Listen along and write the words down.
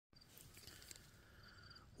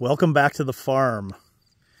Welcome back to the farm.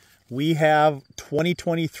 We have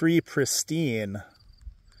 2023 Pristine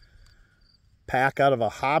pack out of a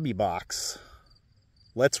hobby box.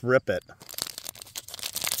 Let's rip it.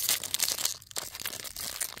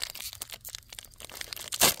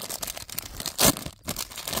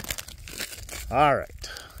 All right,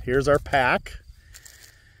 here's our pack.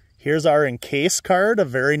 Here's our Encased card, a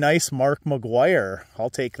very nice Mark McGuire. I'll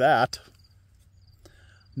take that.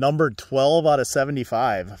 Numbered 12 out of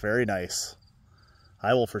 75. Very nice.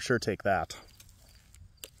 I will for sure take that.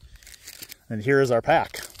 And here is our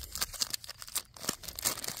pack.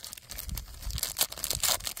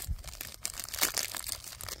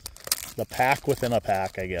 The pack within a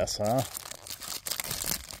pack, I guess, huh?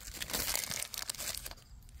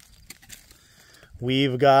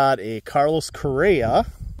 We've got a Carlos Correa,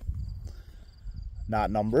 not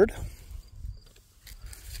numbered.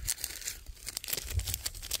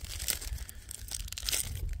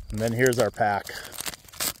 And then here's our pack.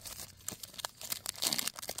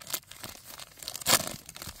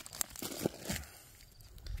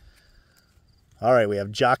 All right, we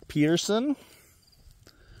have Jock Peterson,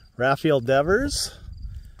 Rafael Devers,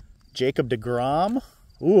 Jacob deGrom.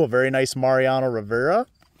 Ooh, a very nice Mariano Rivera.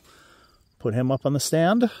 Put him up on the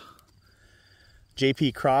stand.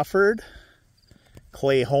 JP Crawford,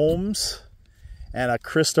 Clay Holmes, and a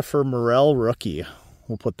Christopher Morel rookie.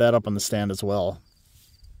 We'll put that up on the stand as well.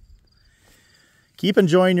 Keep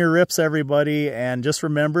enjoying your rips, everybody, and just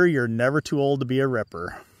remember, you're never too old to be a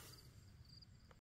ripper.